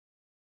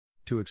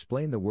To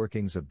explain the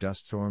workings of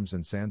dust storms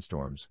and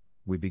sandstorms,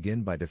 we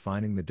begin by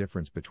defining the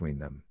difference between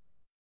them.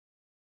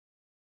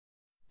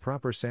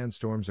 Proper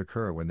sandstorms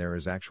occur when there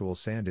is actual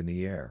sand in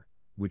the air,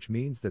 which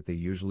means that they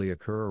usually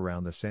occur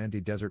around the sandy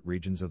desert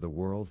regions of the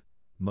world,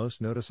 most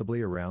noticeably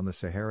around the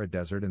Sahara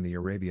Desert and the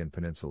Arabian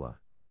Peninsula.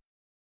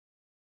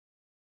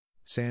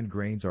 Sand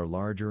grains are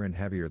larger and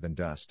heavier than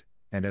dust,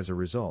 and as a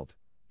result,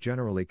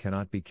 generally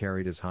cannot be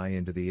carried as high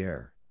into the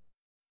air.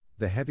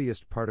 The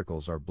heaviest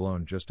particles are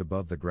blown just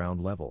above the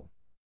ground level.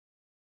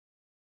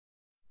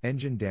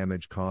 Engine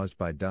damage caused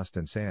by dust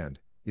and sand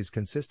is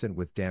consistent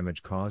with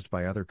damage caused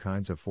by other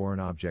kinds of foreign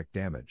object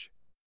damage.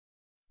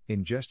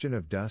 Ingestion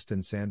of dust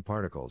and sand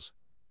particles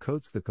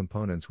coats the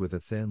components with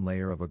a thin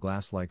layer of a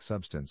glass-like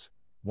substance.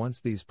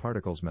 Once these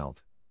particles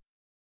melt,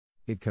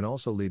 it can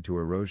also lead to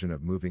erosion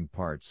of moving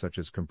parts such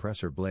as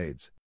compressor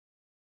blades,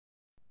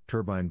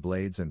 turbine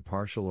blades, and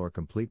partial or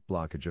complete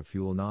blockage of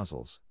fuel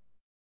nozzles.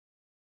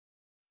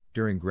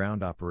 During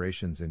ground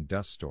operations in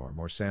dust storm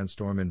or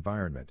sandstorm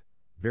environment,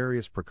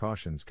 various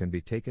precautions can be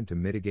taken to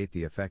mitigate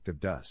the effect of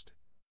dust.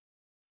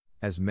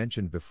 As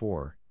mentioned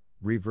before,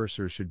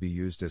 reversers should be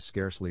used as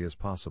scarcely as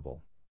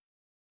possible.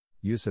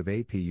 Use of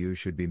APU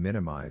should be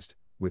minimized,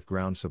 with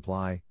ground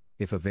supply,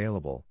 if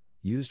available,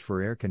 used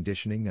for air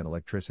conditioning and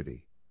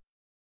electricity.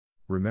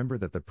 Remember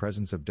that the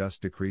presence of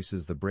dust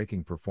decreases the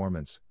braking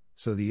performance,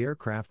 so the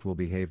aircraft will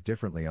behave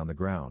differently on the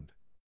ground.